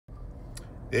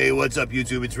Hey, what's up,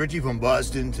 YouTube? It's Richie from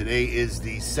Boston. Today is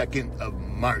the 2nd of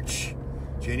March.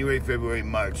 January, February,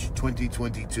 March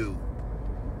 2022.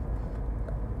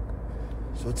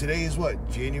 So today is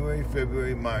what? January,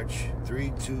 February, March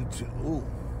 322. Ooh,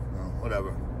 well,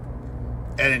 whatever.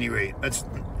 At any rate,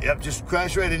 just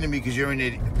crash right into me because you're an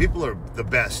idiot. People are the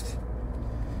best.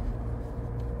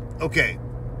 Okay,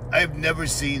 I have never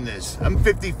seen this. I'm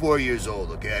 54 years old,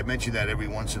 okay? I mention that every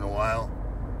once in a while.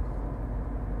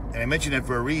 And I mention that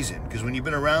for a reason, because when you've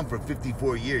been around for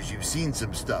 54 years, you've seen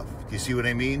some stuff. Do you see what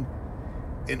I mean?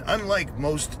 And unlike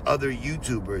most other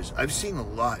YouTubers, I've seen a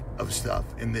lot of stuff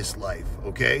in this life,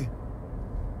 okay?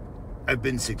 I've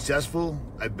been successful,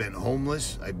 I've been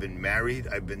homeless, I've been married,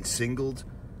 I've been singled,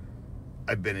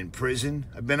 I've been in prison,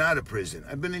 I've been out of prison,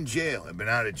 I've been in jail, I've been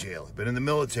out of jail, I've been in the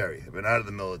military, I've been out of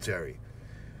the military.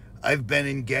 I've been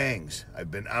in gangs,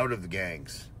 I've been out of the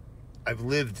gangs. I've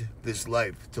lived this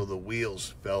life till the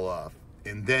wheels fell off.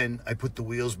 And then I put the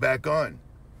wheels back on.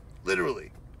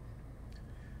 Literally.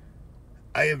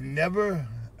 I have never...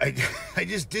 I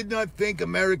just did not think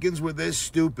Americans were this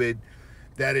stupid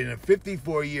that in a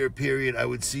 54-year period I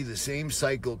would see the same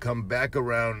cycle come back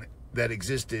around that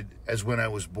existed as when I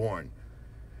was born.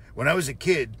 When I was a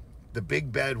kid, the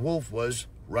big bad wolf was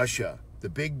Russia. The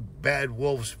big bad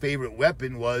wolf's favorite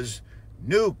weapon was...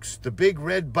 nukes, the big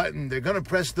red button. They're going to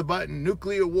press the button.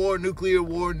 Nuclear war, nuclear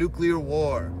war, nuclear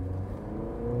war.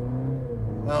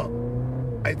 Well,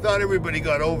 I thought everybody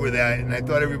got over that, and I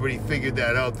thought everybody figured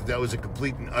that out, that was a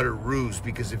complete and utter ruse,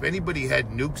 because if anybody had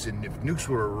nukes, and if nukes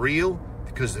were real,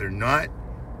 because they're not,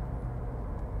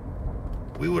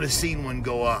 we would have seen one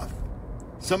go off.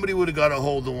 Somebody would have got a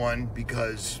hold of one,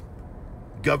 because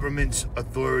governments,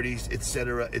 authorities,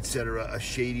 etc., are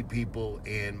shady people,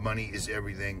 and money is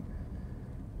everything.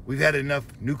 We've had enough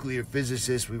nuclear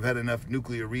physicists, we've had enough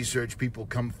nuclear research people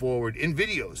come forward in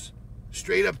videos,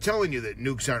 straight up telling you that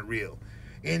nukes aren't real.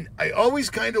 And I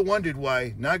always kind of wondered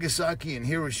why Nagasaki and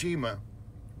Hiroshima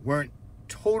weren't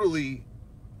totally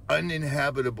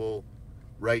uninhabitable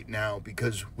right now,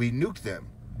 because we nuked them.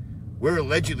 We're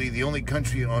allegedly the only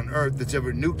country on Earth that's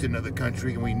ever nuked another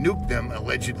country, and we nuked them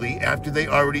allegedly after they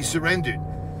already surrendered,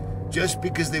 just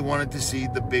because they wanted to see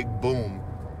the big boom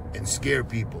and scare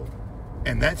people.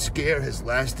 And that scare has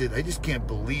lasted, I just can't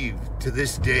believe, to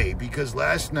this day, because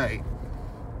last night,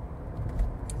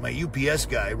 my UPS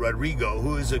guy, Rodrigo,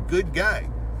 who is a good guy,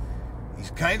 he's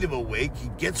kind of awake,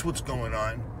 he gets what's going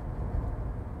on.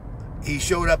 He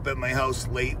showed up at my house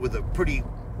late with a pretty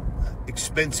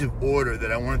expensive order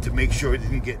that I wanted to make sure it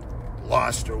didn't get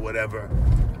lost or whatever.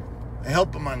 I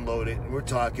help him unload it, and we're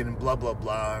talking, and blah, blah,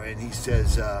 blah, and he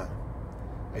says,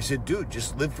 I said, dude,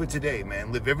 just live for today,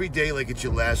 man. Live every day like it's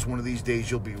your last. One of these days,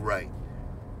 you'll be right.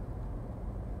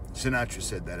 Sinatra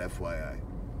said that, FYI.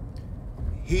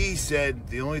 He said,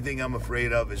 the only thing I'm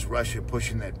afraid of is Russia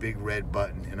pushing that big red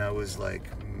button. And I was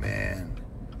like, man,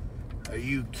 are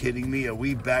you kidding me? Are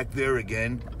we back there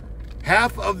again?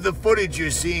 Half of the footage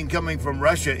you're seeing coming from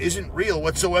Russia isn't real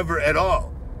whatsoever at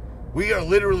all. We are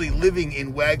literally living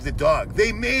in Wag the Dog.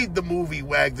 They made the movie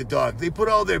Wag the Dog. They put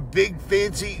all their big,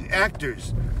 fancy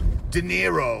actors. De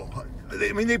Niro.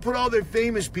 I mean, they put all their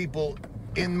famous people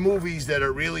in movies that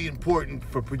are really important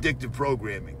for predictive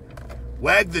programming.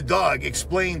 Wag the Dog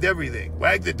explained everything.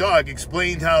 Wag the Dog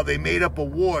explained how they made up a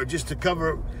war just to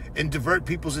cover and divert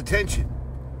people's attention.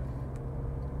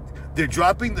 They're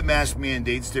dropping the mask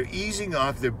mandates. They're easing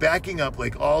off. They're backing up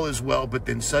like all is well. But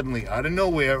then suddenly, out of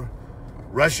nowhere,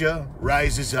 Russia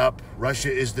rises up.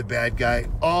 Russia is the bad guy.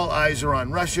 All eyes are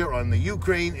on Russia, on the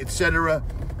Ukraine, etc.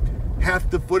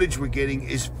 Half the footage we're getting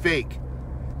is fake.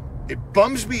 It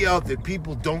bums me out that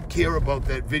people don't care about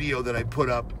that video that I put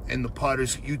up and the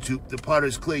Potter's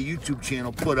Clay YouTube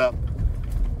channel put up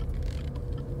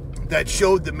that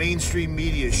showed the mainstream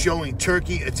media showing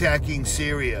Turkey attacking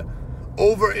Syria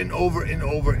over and over and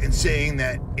over and saying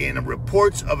that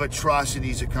reports of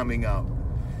atrocities are coming out.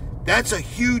 That's a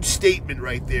huge statement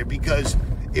right there, because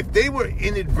if they were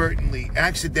inadvertently,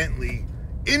 accidentally,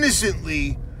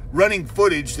 innocently running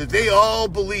footage that they all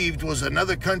believed was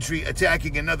another country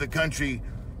attacking another country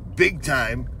big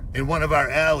time and one of our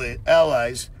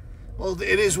allies, well,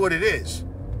 it is what it is.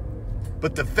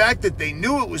 But the fact that they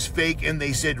knew it was fake and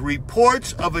they said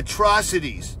reports of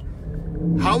atrocities.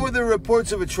 How are there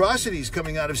reports of atrocities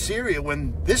coming out of Syria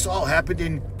when this all happened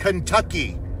in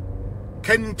Kentucky?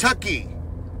 Kentucky.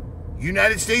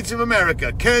 United States of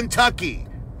America, Kentucky.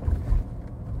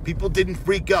 People didn't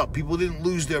freak out. People didn't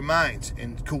lose their minds.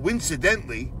 And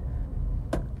coincidentally,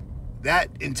 that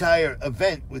entire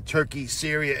event with Turkey,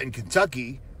 Syria, and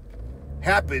Kentucky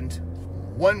happened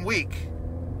 1 week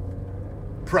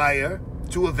prior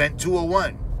to Event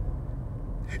 201.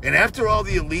 And after all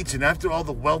the elites and after all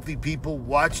the wealthy people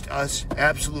watched us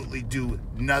absolutely do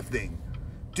nothing,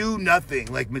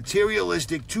 like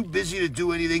materialistic, too busy to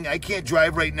do anything, I can't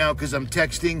drive right now because I'm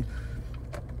texting,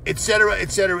 etc.,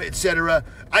 etc., etc.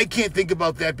 I can't think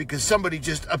about that because somebody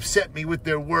just upset me with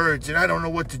their words and I don't know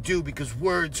what to do because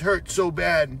words hurt so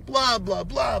bad, and blah, blah,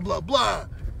 blah, blah, blah.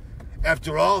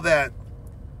 After all that,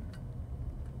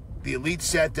 the elite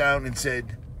sat down and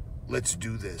said, let's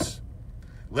do this.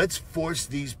 Let's force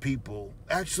these people.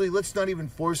 Actually, let's not even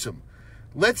force them.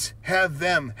 Let's have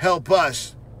them help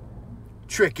us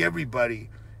trick everybody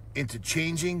into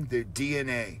changing their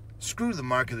DNA. Screw the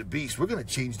mark of the beast. We're going to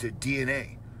change their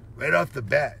DNA right off the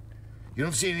bat. You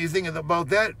don't see anything about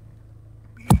that?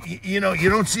 You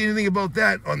don't see anything about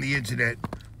that on the internet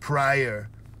prior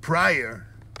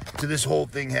to this whole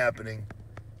thing happening.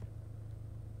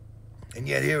 And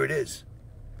yet here it is.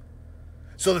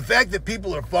 So the fact that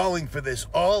people are falling for this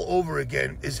all over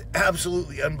again is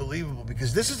absolutely unbelievable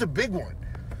because this is a big one.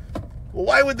 Well,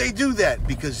 why would they do that?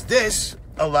 Because this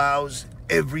allows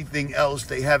everything else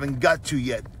they haven't got to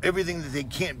yet. Everything that they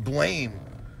can't blame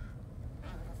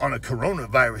on a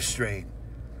coronavirus strain.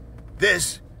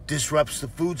 This disrupts the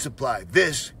food supply.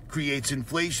 This creates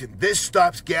inflation. This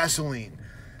stops gasoline.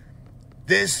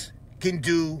 This can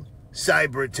do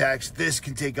cyber attacks. This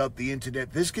can take out the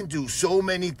internet. This can do so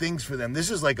many things for them.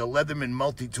 This is like a 𝗦𝗵𝗿𝗵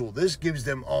multi-tool. This gives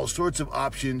them all sorts of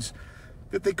options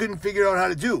that they couldn't figure out how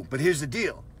to do. But here's the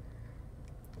deal.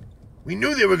 We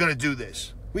knew they were going to do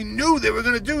this. We knew they were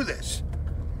going to do this.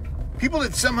 People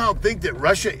that somehow think that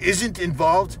Russia isn't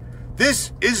involved,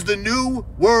 this is the new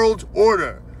world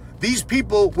order. These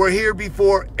people were here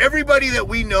before everybody that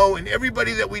we know and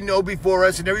everybody that we know before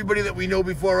us and everybody that we know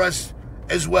before us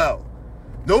as well.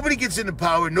 Nobody gets into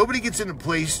power. Nobody gets into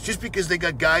place just because they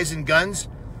got guys and guns.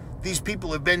 These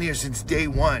people have been here since day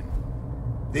one.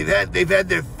 They've had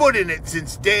their foot in it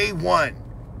since day one.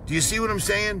 Do you see what I'm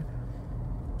saying?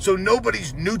 So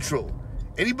nobody's neutral.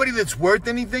 Anybody that's worth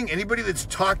anything, anybody that's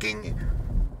talking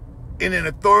in an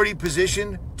authority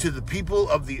position to the people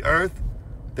of the earth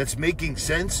that's making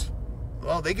sense,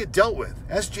 well, they get dealt with.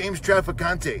 Ask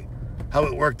𝗦𝗵𝗿𝗶𝗱 how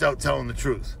it worked out telling the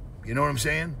truth. You know what I'm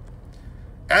saying?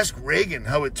 Ask Reagan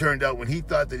how it turned out when he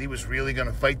thought that he was really going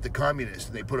to fight the communists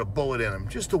and they put a bullet in him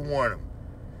just to warn him.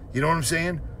 You know what I'm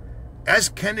saying?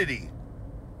 Ask Kennedy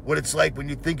what it's like when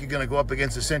you think you're going to go up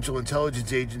against the Central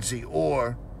Intelligence Agency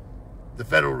or the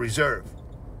Federal Reserve.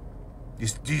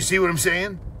 Do you see what I'm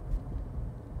saying?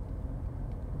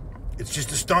 It's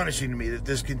just astonishing to me that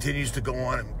this continues to go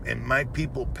on and my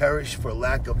people perish for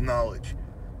lack of knowledge.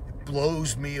 It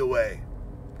blows me away.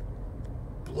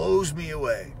 Blows me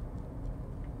away.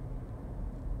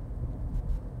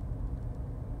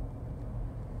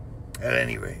 At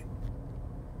any rate,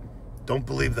 don't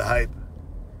believe the hype,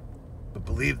 but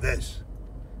believe this.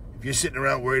 If you're sitting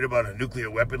around worried about a nuclear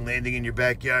weapon landing in your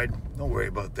backyard, don't worry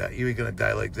about that. You ain't going to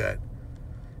die like that.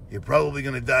 You're probably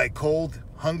going to die cold,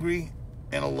 hungry,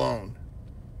 and alone.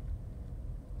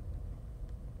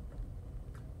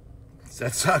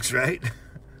 That sucks, right?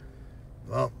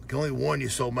 Well, I can only warn you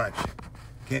so much.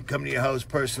 Can't come to your house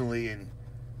personally and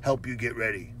help you get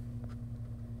ready.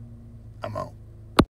 I'm out.